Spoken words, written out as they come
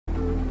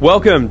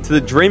Welcome to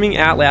the Dreaming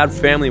Out Loud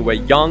family, where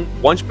young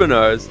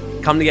entrepreneurs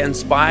come to get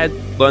inspired,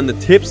 learn the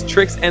tips,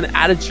 tricks, and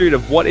attitude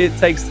of what it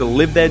takes to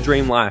live their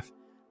dream life.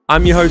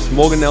 I'm your host,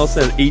 Morgan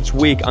Nelson, and each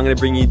week I'm going to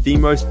bring you the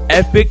most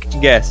epic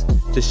guests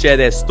to share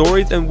their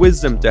stories and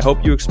wisdom to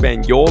help you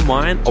expand your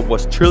mind of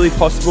what's truly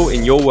possible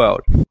in your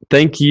world.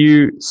 Thank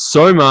you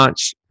so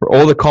much for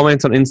all the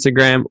comments on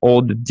Instagram,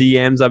 all the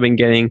DMs I've been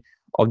getting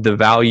of the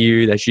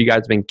value that you guys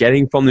have been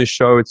getting from this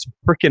show. It's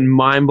freaking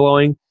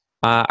mind-blowing.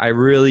 I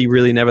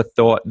really never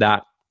thought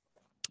that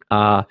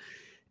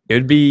it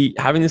would be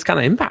having this kind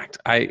of impact.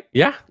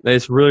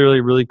 It's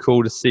really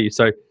cool to see.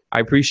 So I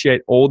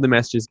appreciate all the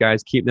messages,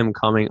 guys. Keep them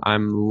coming.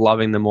 I'm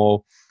loving them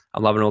all.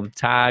 I'm loving all the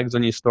tags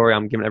on your story.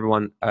 I'm giving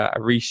everyone a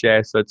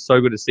reshare. So it's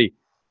so good to see.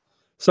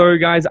 So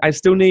guys, I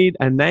still need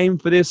a name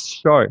for this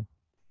show,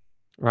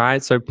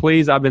 right? So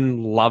please, I've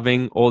been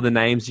loving all the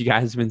names you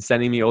guys have been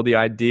sending me, all the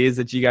ideas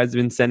that you guys have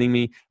been sending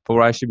me for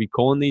what I should be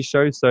calling these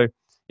shows. So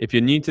if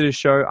you're new to the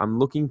show, I'm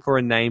looking for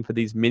a name for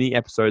these mini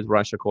episodes, what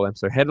I should call them.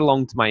 So head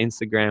along to my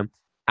Instagram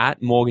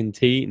at Morgan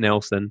T.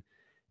 Nelson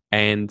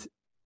and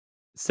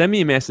send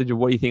me a message of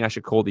what you think I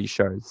should call these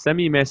shows. Send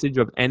me a message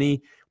of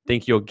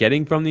anything you're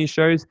getting from these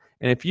shows.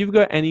 And if you've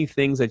got any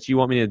things that you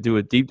want me to do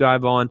a deep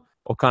dive on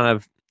or kind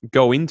of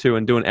go into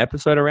and do an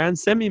episode around,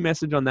 send me a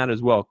message on that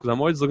as well, because I'm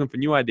always looking for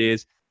new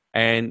ideas.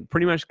 And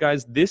pretty much,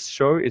 guys, this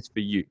show is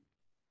for you.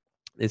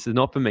 This is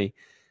not for me.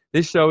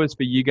 This show is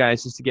for you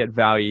guys just to get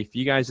value, for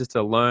you guys just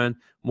to learn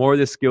more of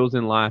the skills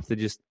in life to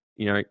just,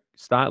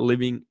 start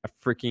living a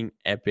freaking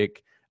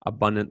epic,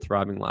 abundant,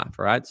 thriving life,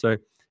 all right? So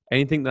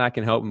anything that I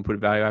can help and put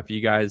value out for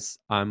you guys,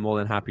 I'm more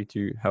than happy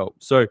to help.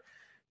 So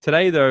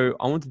today, though,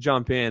 I want to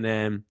jump in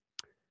and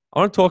I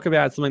want to talk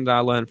about something that I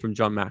learned from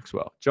John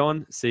Maxwell,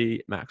 John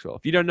C. Maxwell.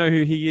 If you don't know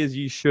who he is,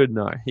 you should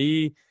know.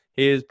 He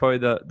is probably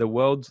the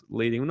world's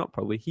leading, not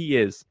probably, he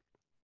is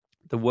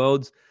the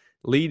world's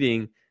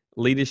leading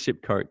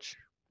leadership coach.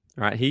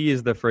 Right, he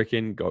is the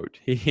freaking GOAT.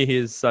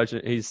 He's such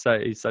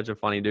a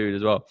funny dude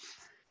as well.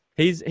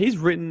 He's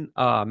written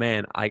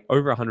like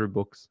over 100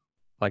 books,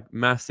 like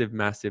massive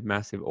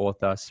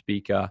author,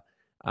 speaker,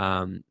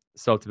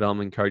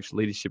 self-development coach,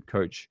 leadership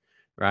coach,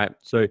 right?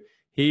 So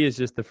he is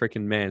just the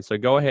freaking man. So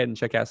go ahead and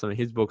check out some of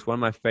his books. One of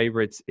my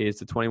favorites is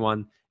The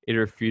 21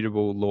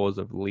 Irrefutable Laws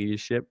of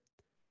Leadership.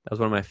 That was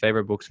one of my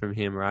favorite books from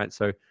him, right?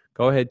 So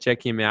go ahead,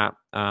 check him out.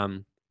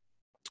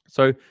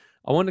 So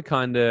I want to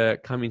kind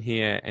of come in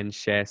here and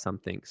share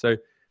something. So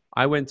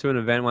I went to an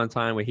event one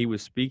time where he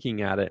was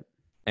speaking at it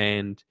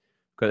and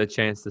got a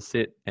chance to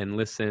sit and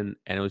listen,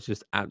 and it was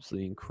just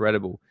absolutely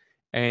incredible.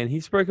 And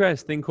he spoke about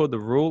this thing called the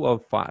Rule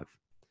of 5.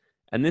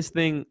 And this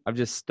thing I've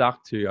just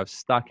stuck to. I've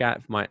stuck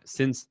at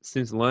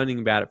since learning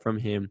about it from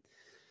him.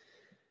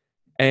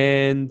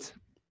 And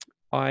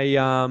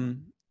I've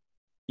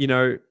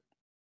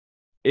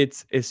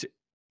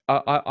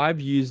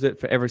used it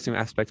for every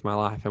single aspect of my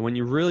life. And when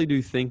you really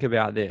do think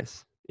about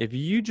this, if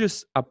you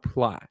just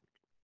apply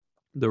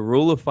the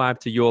rule of 5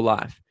 to your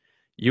life,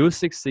 you will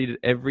succeed at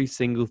every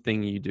single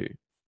thing you do.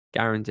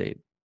 Guaranteed.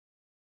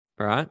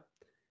 All right?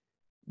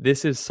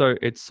 It's so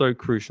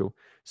crucial.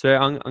 So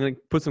I'm going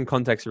to put some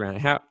context around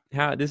it.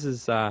 How this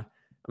is, I'm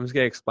just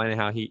going to explain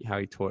how he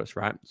taught us,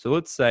 right? So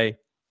let's say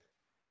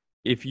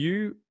if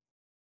you're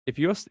at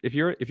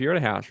a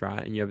house,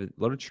 right, and you have a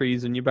lot of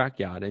trees in your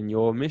backyard, and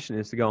your mission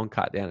is to go and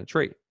cut down a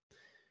tree,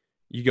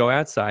 you go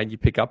outside, you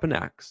pick up an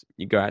axe,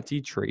 you go out to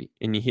your tree,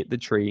 and you hit the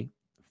tree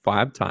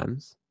 5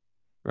 times,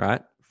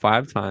 right?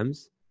 5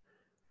 times.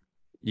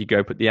 You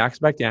go put the axe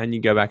back down, you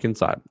go back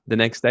inside. The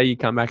next day, you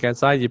come back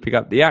outside, you pick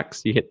up the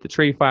axe, you hit the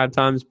tree 5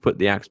 times, put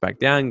the axe back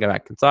down, go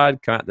back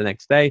inside, come out the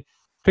next day,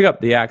 pick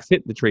up the axe,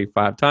 hit the tree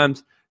 5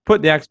 times,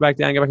 put the axe back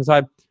down, go back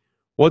inside.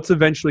 What's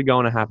eventually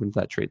going to happen to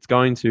that tree? It's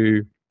going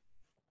to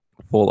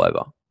fall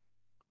over,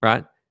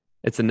 right?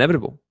 It's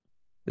inevitable.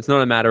 It's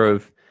not a matter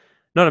of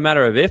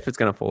if it's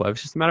going to fall over.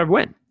 It's just a matter of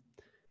when.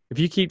 If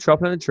you keep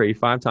chopping the tree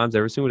 5 times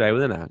every single day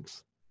with an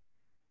axe,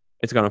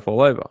 it's going to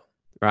fall over,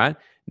 right?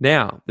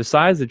 Now, the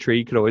size of the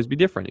tree could always be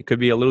different. It could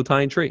be a little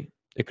tiny tree.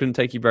 It couldn't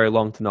take you very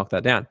long to knock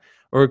that down.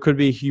 Or it could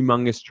be a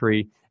humongous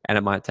tree and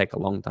it might take a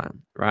long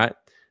time, right?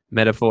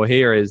 Metaphor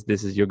here is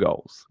this is your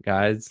goals,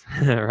 guys,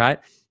 right?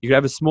 You could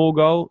have a small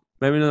goal.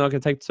 Maybe not going to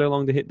take so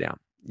long to hit down.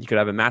 You could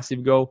have a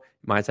massive goal.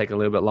 It might take a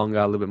little bit longer,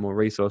 a little bit more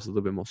resources, a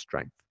little bit more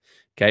strength.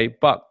 Okay,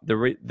 but no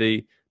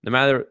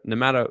matter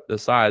the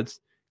size,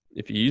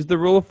 if you use the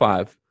rule of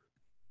 5,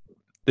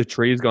 the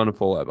tree is going to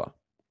fall over.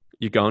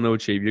 You're going to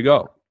achieve your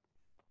goal.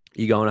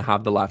 You're going to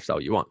have the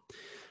lifestyle you want.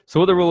 So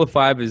what the rule of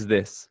 5 is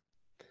this.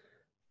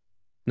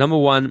 Number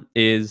 1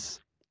 is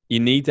you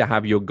need to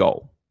have your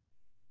goal.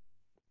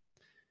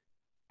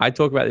 I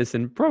talk about this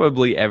in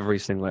probably every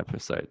single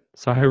episode.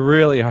 So I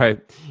really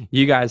hope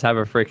you guys have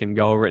a freaking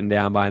goal written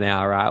down by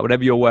now, right?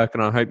 Whatever you're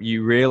working on, I hope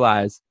you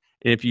realize.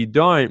 And if you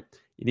don't,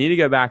 you need to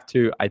go back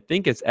to, I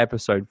think it's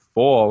episode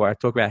 4, where I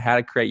talk about how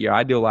to create your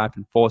ideal life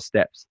in 4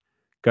 steps.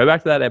 Go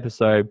back to that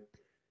episode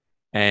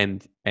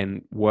and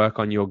work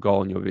on your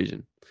goal and your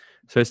vision.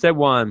 So step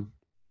 1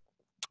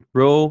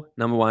 Rule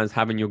number one is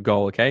having your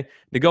goal, okay?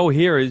 The goal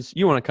here is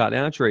you want to cut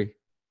down a tree.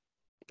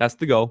 That's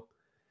the goal.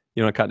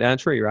 You want to cut down a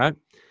tree, right?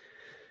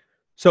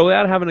 So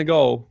without having a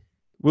goal,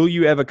 will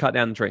you ever cut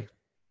down the tree?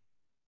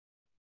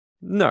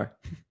 No.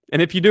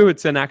 And if you do,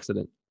 it's an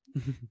accident,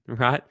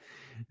 right?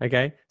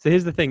 Okay. So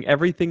here's the thing.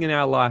 Everything in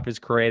our life is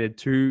created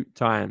 2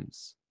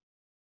 times.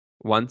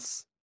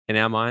 Once in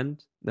our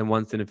mind, then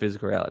once in a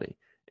physical reality.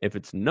 If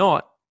it's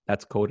not,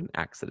 that's called an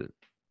accident.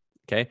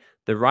 Okay.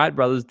 The Wright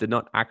brothers did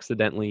not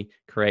accidentally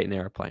create an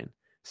airplane.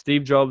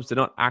 Steve Jobs did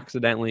not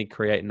accidentally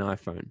create an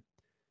iPhone.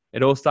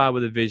 It all started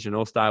with a vision,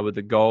 all started with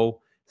a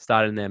goal,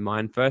 started in their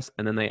mind first,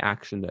 and then they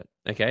actioned it.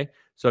 Okay.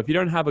 So if you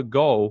don't have a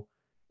goal,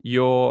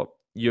 you're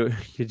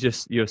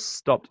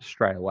stopped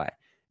straight away.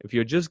 If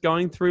you're just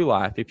going through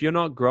life, if you're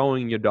not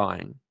growing, you're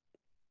dying.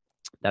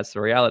 That's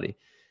the reality.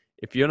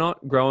 If you're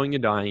not growing, you're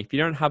dying. If you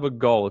don't have a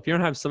goal, if you don't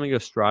have something you're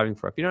striving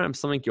for, if you don't have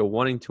something you're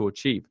wanting to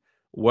achieve,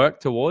 work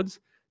towards,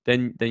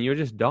 then you're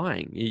just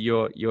dying.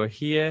 You're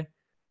here,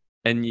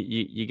 and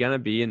you're gonna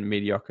be in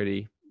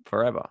mediocrity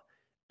forever.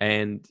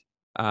 And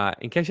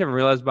in case you haven't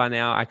realized by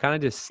now, I kind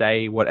of just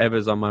say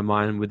whatever's on my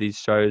mind with these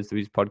shows,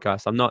 these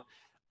podcasts.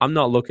 I'm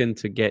not looking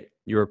to get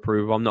your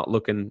approval. I'm not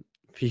looking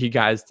for you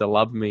guys to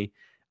love me.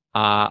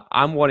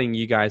 I'm wanting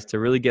you guys to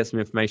really get some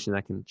information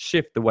that can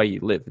shift the way you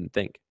live and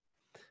think.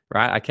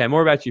 Right? I care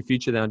more about your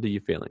future than I do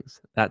your feelings.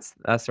 That's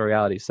the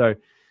reality. So,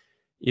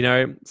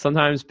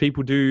 sometimes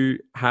people do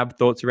have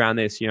thoughts around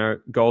this,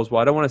 goals.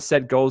 Well, I don't want to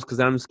set goals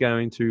because I'm just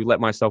going to let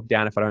myself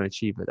down if I don't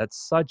achieve it.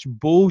 That's such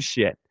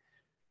bullshit.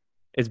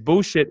 It's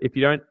bullshit. If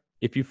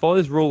you follow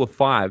this rule of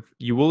 5,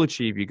 you will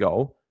achieve your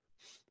goal.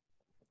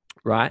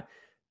 Right?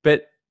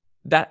 But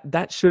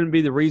that shouldn't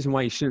be the reason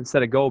why you shouldn't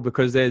set a goal,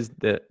 because there's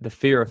the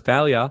fear of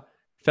failure.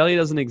 Failure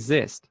doesn't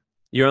exist.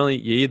 You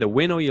either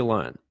win or you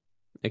learn.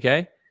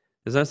 Okay?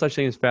 There's no such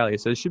thing as failure.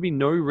 So there should be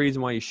no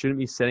reason why you shouldn't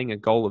be setting a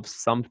goal of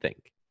something.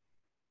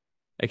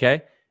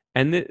 Okay?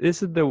 And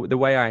this is the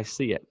way I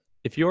see it.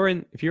 If you're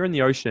in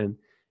the ocean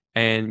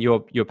and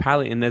you're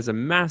paddling and there's a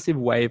massive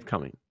wave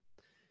coming,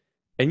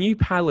 and you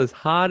paddle as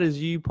hard as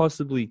you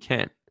possibly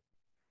can,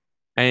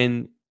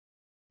 and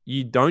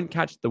you don't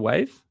catch the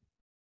wave,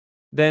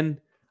 then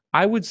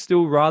I would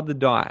still rather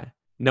die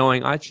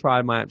knowing I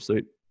tried my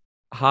absolute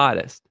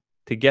hardest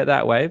to get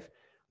that wave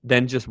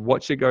than just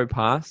watch it go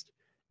past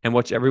and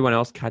watch everyone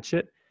else catch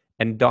it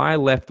and die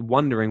left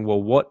wondering,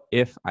 well, what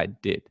if I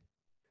did?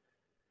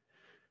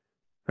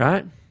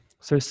 Right?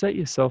 So set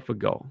yourself a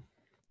goal.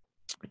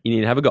 You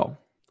need to have a goal.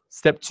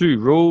 Step 2,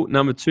 rule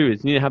number 2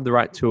 is you need to have the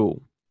right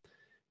tool.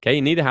 Okay,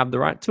 you need to have the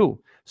right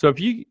tool. So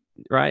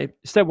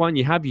step 1,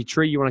 you have your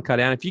tree you want to cut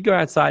down. If you go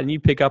outside and you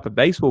pick up a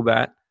baseball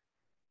bat,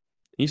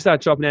 and you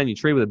start chopping down your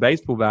tree with a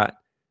baseball bat,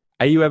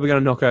 are you ever going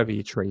to knock over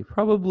your tree?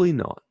 Probably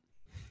not.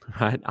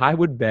 Right? I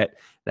would bet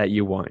that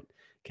you won't.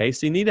 Okay,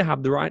 so you need to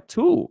have the right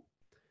tool,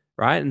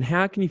 right? And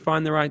how can you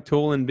find the right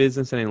tool in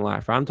business and in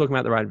life? Right? I'm talking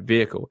about the right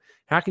vehicle.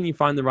 How can you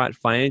find the right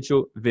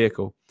financial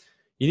vehicle?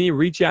 You need to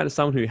reach out to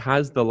someone who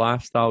has the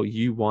lifestyle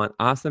you want.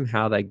 Ask them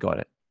how they got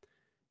it.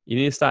 You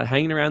need to start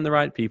hanging around the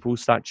right people.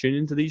 Start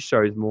tuning into these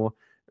shows more.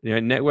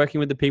 Networking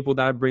with the people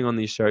that I bring on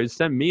these shows.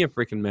 Send me a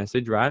freaking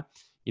message, right?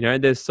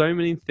 There's so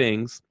many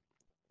things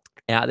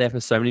out there for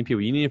so many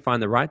people. You need to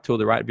find the right tool,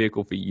 the right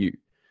vehicle for you,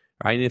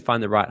 right? You need to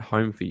find the right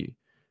home for you,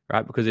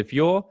 right? Because if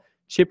you're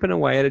chipping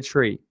away at a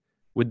tree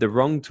with the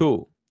wrong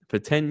tool for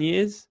 10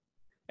 years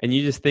and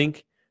you just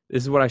think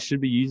this is what I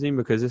should be using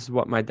because this is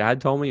what my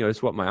dad told me, or this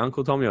is what my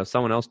uncle told me, or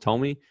someone else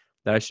told me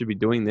that I should be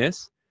doing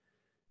this,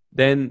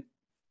 then,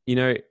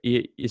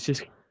 it's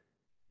just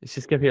going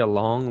to be a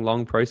long,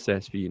 long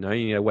process for you. You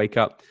need to wake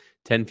up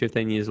 10,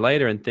 15 years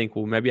later and think,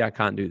 well, maybe I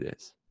can't do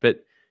this.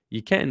 But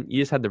you can,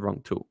 you just had the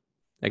wrong tool.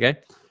 Okay.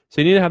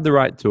 So you need to have the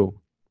right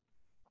tool.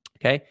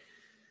 Okay.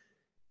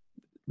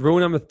 Rule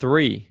number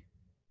 3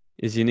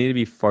 is you need to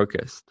be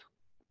focused.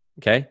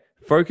 Okay.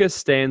 Focus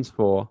stands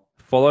for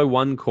follow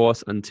one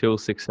course until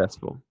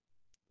successful.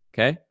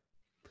 Okay.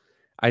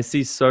 I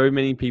see so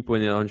many people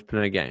in the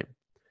entrepreneur game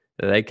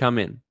that they come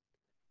in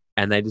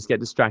and they just get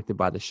distracted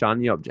by the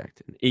shiny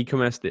object and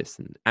e-commerce this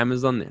and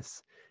Amazon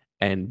this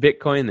and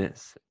Bitcoin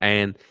this,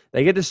 and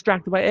they get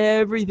distracted by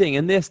everything.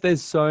 And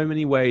there's so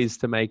many ways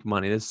to make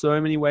money. There's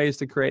so many ways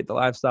to create the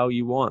lifestyle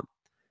you want.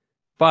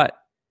 But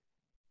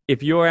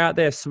if you're out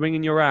there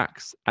swinging your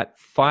axe at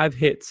 5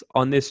 hits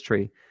on this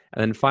tree,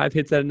 and then 5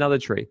 hits at another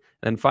tree,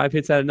 and then 5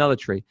 hits at another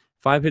tree,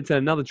 5 hits at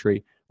another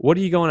tree, what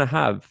are you going to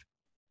have?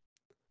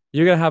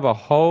 You're going to have a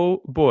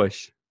whole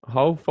bush, a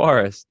whole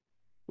forest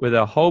with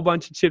a whole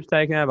bunch of chips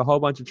taken out of a whole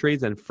bunch of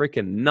trees and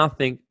freaking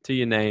nothing to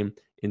your name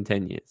in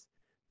 10 years.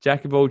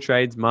 Jack of all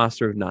trades,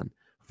 master of none.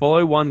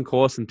 Follow one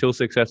course until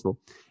successful.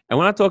 And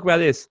when I talk about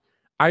this,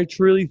 I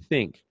truly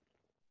think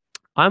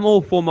I'm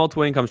all for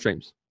multiple income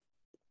streams.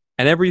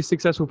 And every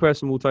successful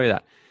person will tell you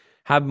that.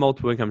 Have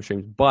multiple income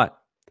streams. But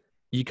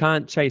you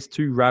can't chase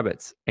 2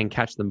 rabbits and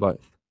catch them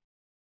both.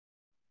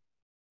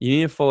 You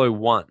need to follow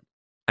one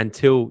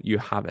until you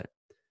have it.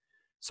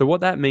 So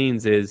what that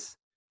means is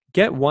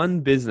get one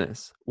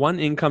business, one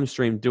income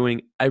stream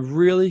doing a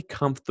really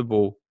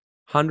comfortable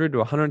 $100,000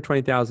 to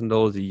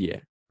 $120,000 a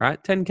year,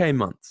 right? 10K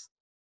months.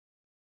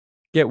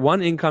 Get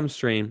one income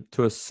stream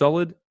to a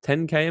solid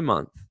 10K a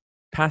month,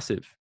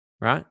 passive,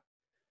 right?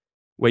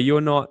 Where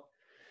you're not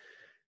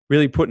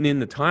really putting in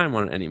the time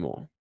on it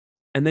anymore.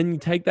 And then you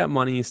take that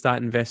money, you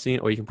start investing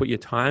it, or you can put your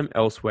time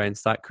elsewhere and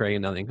start creating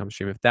another income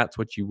stream if that's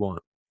what you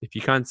want. If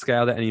you can't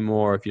scale that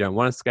anymore, if you don't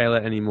want to scale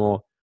it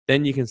anymore,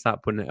 then you can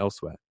start putting it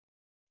elsewhere.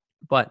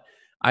 But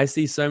I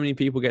see so many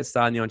people get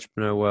started in the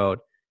entrepreneur world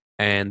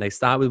and they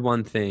start with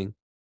one thing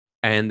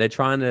and they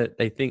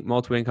think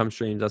multiple income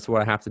streams. That's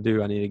what I have to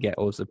do. I need to get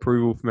all this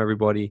approval from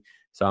everybody.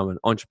 So I'm an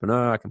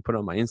entrepreneur. I can put it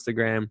on my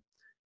Instagram.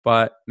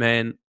 But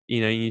man,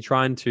 you're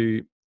trying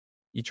to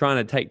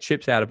take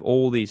chips out of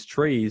all these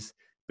trees,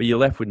 but you're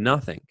left with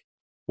nothing.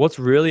 What's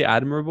really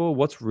admirable,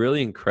 what's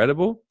really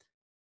incredible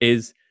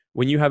is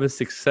when you have a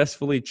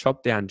successfully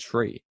chopped down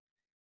tree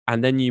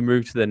and then you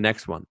move to the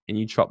next one and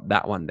you chop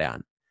that one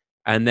down.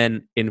 And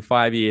then in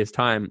 5 years'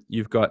 time,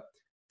 you've got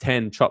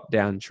 10 chopped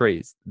down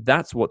trees.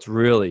 That's what's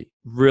really,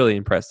 really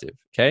impressive.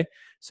 Okay.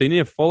 So you need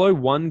to follow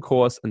one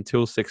course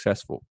until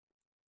successful.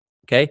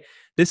 Okay.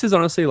 This is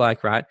honestly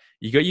like, right,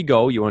 you got your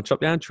goal, you want to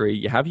chop down a tree,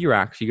 you have your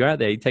axe, you go out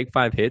there, you take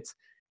 5 hits,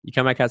 you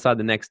come back outside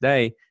the next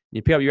day,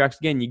 you pick up your axe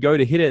again, you go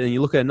to hit it, and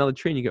you look at another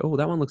tree and you go, oh,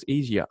 that one looks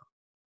easier.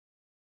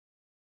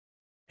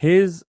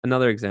 Here's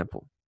another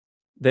example.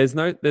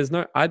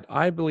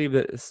 I believe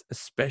that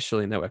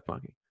especially in network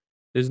marketing,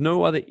 there's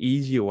no other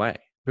easier way.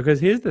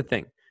 Because here's the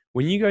thing.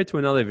 When you go to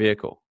another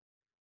vehicle,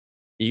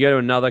 you go to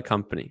another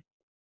company,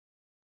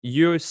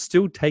 you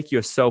still take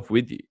yourself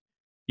with you.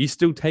 You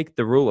still take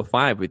the rule of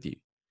 5 with you.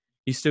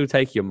 You still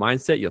take your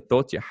mindset, your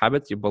thoughts, your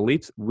habits, your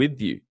beliefs with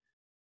you.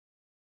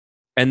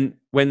 And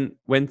when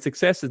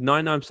success is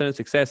 99% of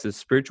success is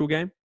spiritual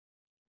game,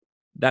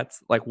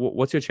 that's like,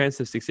 what's your chance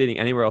of succeeding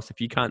anywhere else if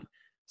you can't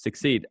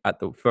succeed at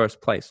the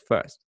first place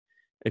first?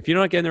 If you're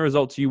not getting the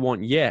results you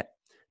want yet,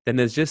 then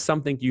there's just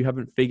something you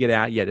haven't figured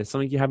out yet. There's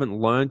something you haven't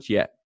learned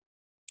yet.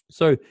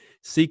 So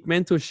seek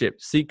mentorship,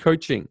 seek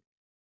coaching,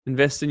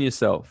 invest in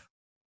yourself,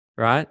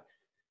 right?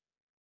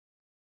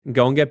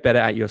 Go and get better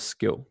at your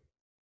skill.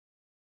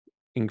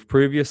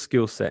 Improve your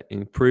skill set,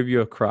 improve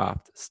your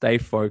craft, stay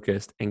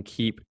focused, and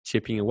keep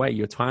chipping away.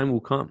 Your time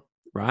will come,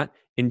 right?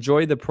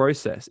 Enjoy the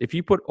process. If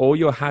you put all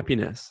your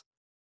happiness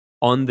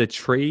on the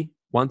tree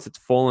once it's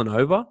fallen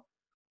over,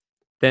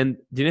 then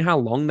do you know how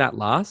long that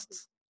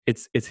lasts?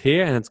 It's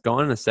here and it's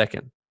gone in a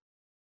second.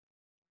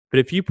 But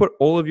if you put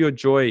all of your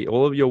joy,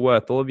 all of your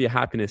worth, all of your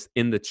happiness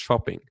in the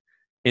chopping,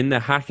 in the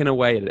hacking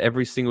away at it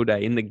every single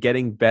day, in the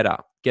getting better,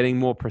 getting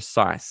more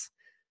precise,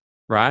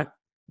 right?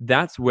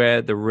 That's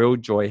where the real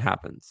joy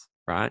happens,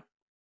 right?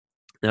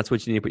 That's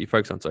what you need to put your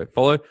focus on. So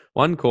follow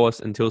one course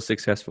until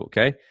successful,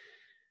 okay?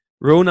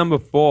 Rule number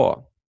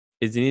 4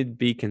 is you need to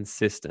be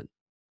consistent,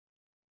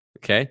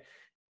 okay?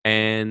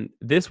 And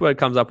this word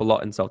comes up a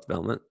lot in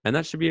self-development, and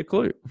that should be a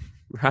clue,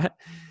 right?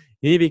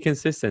 You need to be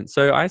consistent.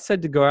 So I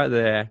said to go out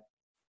there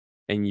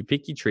and you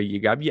pick your tree, you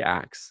grab your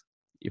axe,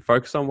 you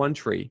focus on one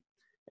tree,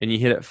 and you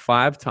hit it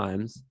 5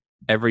 times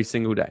every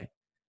single day.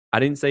 I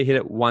didn't say hit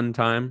it 1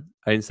 time.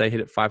 I didn't say hit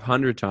it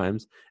 500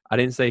 times. I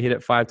didn't say hit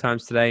it 5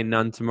 times today,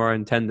 none tomorrow,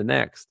 and 10 the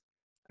next.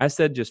 I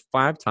said just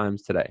 5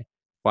 times today,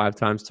 5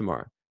 times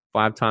tomorrow,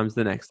 5 times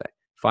the next day,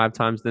 5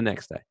 times the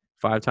next day,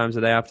 5 times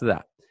the day after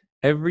that.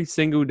 Every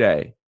single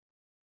day,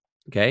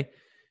 okay?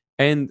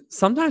 And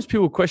sometimes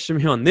people question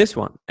me on this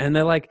one, and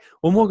they're like,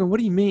 well, Morgan, what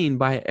do you mean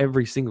by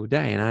every single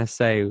day? And I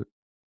say,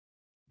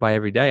 by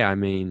every day, I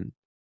mean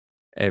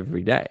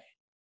every day,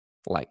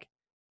 like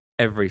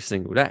every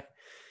single day.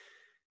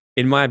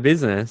 In my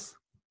business,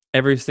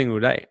 every single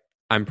day,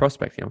 I'm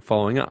prospecting, I'm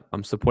following up,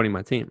 I'm supporting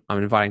my team,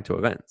 I'm inviting to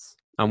events,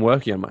 I'm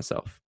working on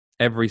myself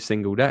every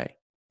single day,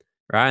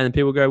 right? And then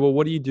people go, well,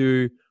 what do you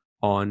do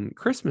on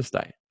Christmas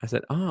Day? I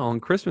said, on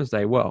Christmas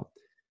Day, well,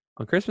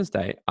 on Christmas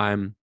Day,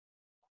 I'm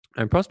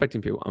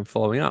prospecting people, I'm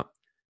following up,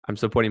 I'm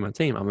supporting my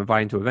team, I'm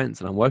inviting to events,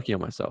 and I'm working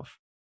on myself.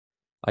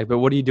 Like, but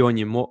what do you do on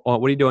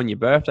your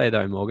birthday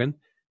though, Morgan?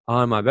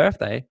 On my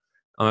birthday,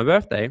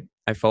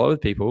 I follow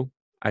with people,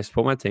 I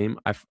support my team,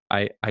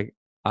 I'm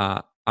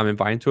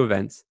inviting to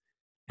events,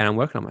 and I'm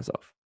working on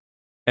myself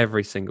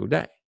every single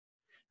day,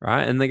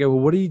 right? And they go,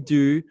 well, what do you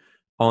do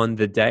on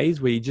the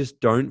days where you just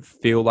don't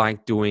feel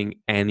like doing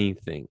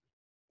anything?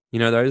 You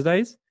know those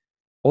days?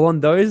 Well, on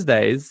those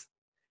days,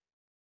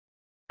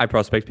 I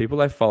prospect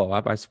people, I follow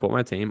up, I support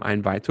my team, I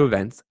invite to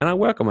events, and I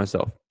work on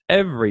myself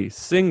every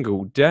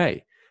single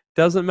day.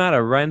 Doesn't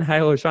matter, rain,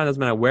 hail, or shine. Doesn't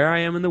matter where I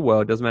am in the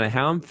world. Doesn't matter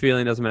how I'm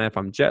feeling. Doesn't matter if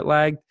I'm jet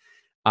lagged,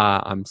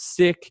 I'm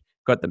sick,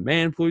 got the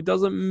man flu.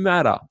 Doesn't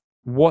matter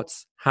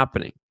what's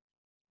happening.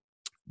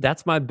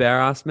 That's my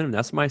bare ass minimum.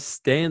 That's my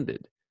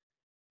standard.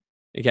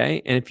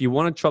 Okay. And if you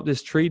want to chop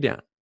this tree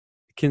down,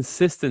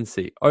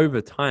 consistency over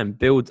time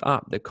builds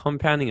up. The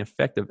compounding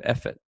effect of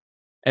effort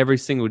every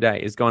single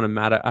day is going to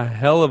matter a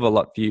hell of a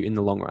lot for you in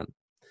the long run.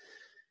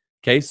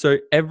 Okay. So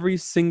every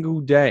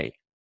single day,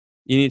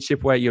 you need to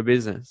chip away at your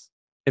business.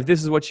 If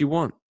this is what you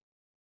want,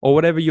 or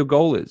whatever your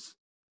goal is,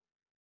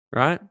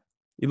 right?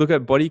 You look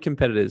at body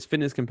competitors,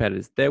 fitness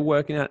competitors, they're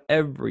working out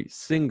every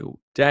single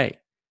day.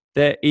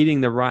 They're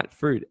eating the right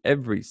food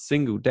every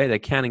single day. They're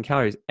counting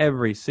calories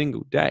every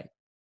single day.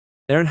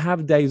 They don't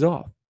have days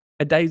off.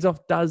 A days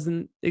off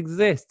doesn't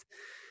exist.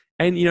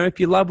 And, if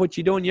you love what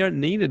you're doing, you don't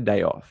need a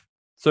day off.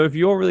 So if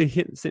you're really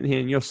sitting here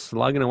and you're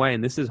slugging away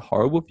and this is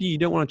horrible for you, you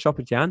don't want to chop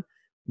it down,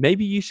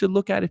 maybe you should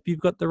look at if you've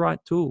got the right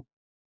tool,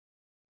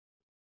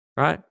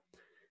 right?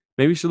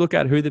 Maybe you should look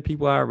at who the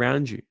people are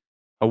around you.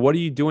 Or what are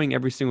you doing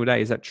every single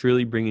day? Is that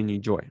truly bringing you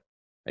joy?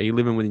 Are you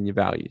living within your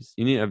values?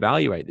 You need to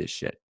evaluate this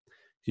shit.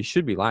 You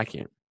should be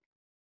liking it.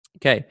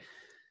 Okay.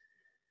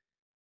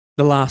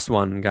 The last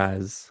one,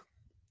 guys.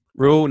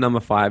 Rule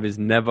number 5 is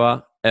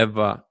never,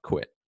 ever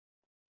quit.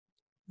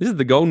 This is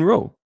the golden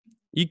rule.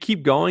 You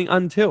keep going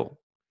until.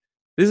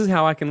 This is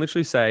how I can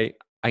literally say,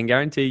 I can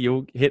guarantee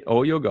you'll hit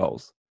all your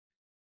goals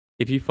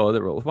if you follow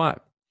the rule of 5.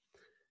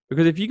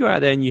 Because if you go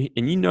out there and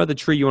you know the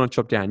tree you want to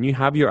chop down, you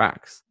have your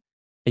axe,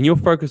 and you're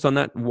focused on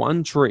that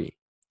one tree,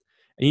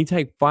 and you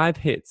take 5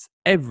 hits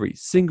every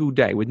single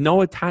day with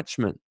no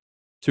attachment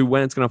to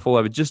when it's going to fall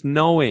over, just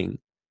knowing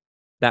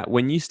that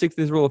when you stick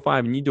to this rule of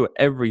 5 and you do it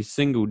every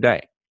single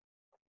day,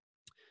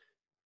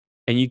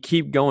 and you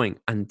keep going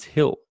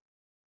until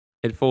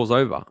it falls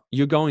over,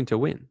 you're going to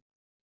win.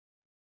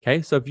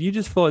 Okay, so if you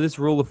just follow this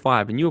rule of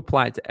 5 and you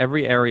apply it to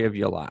every area of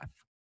your life,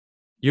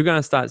 you're going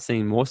to start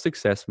seeing more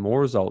success, more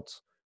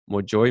results,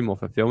 more joy, more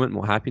fulfillment,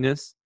 more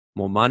happiness,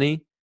 more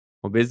money,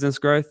 more business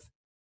growth,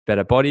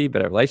 better body,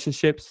 better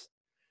relationships,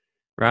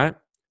 right?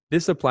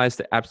 This applies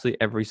to absolutely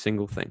every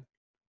single thing.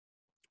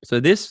 So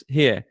this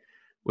here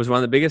was one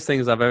of the biggest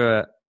things I've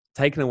ever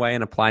taken away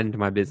and applied into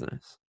my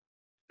business.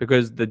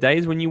 Because the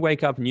days when you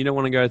wake up and you don't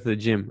want to go to the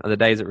gym are the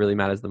days that really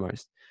matters the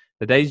most.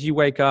 The days you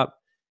wake up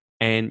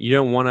and you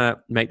don't want to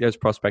make those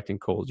prospecting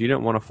calls, you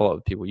don't want to follow up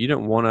with people, you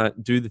don't want to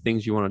do the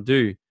things you want to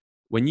do.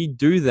 When you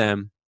do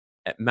them,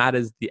 it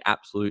matters the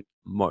absolute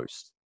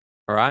most.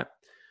 All right.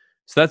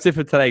 So that's it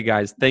for today,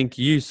 guys. Thank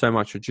you so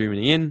much for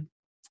tuning in.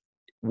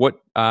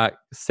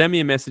 Send me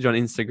a message on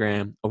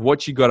Instagram of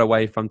what you got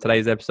away from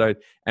today's episode.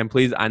 And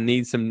please, I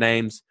need some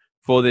names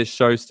for this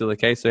show still,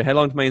 okay? So head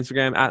on to my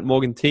Instagram at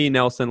Morgan T.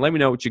 Nelson. Let me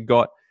know what you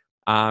got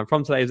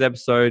from today's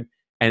episode.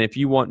 And if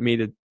you want me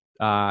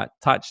to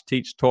touch,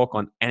 teach, talk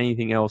on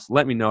anything else,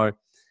 let me know.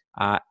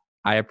 I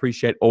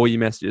appreciate all your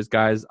messages,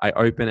 guys. I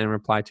open and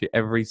reply to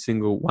every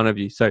single one of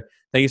you. So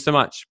thank you so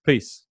much.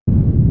 Peace.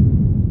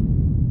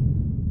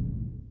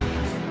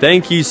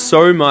 Thank you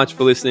so much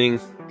for listening.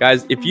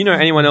 Guys, if you know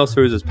anyone else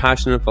who is as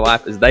passionate for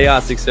life as they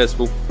are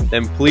successful,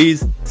 then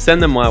please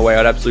send them my way.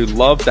 I'd absolutely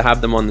love to have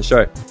them on the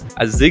show.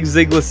 As Zig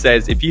Ziglar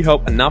says, if you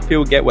help enough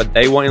people get what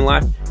they want in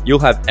life, you'll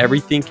have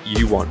everything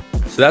you want.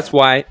 So that's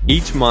why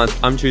each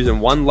month I'm choosing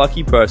one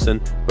lucky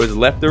person who has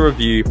left a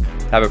review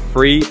to have a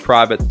free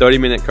private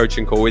 30-minute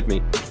coaching call with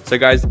me. So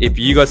guys, if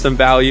you got some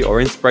value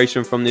or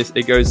inspiration from this,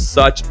 it goes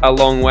such a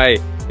long way.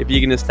 If you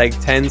can just take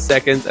 10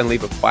 seconds and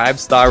leave a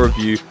 5-star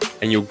review,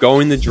 and you'll go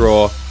in the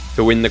draw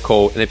to win the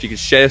call. And if you could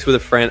share this with a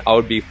friend, I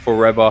would be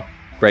forever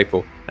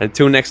grateful. And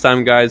until next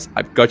time, guys,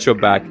 I've got your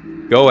back.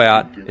 Go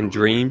out and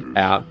dream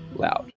out loud.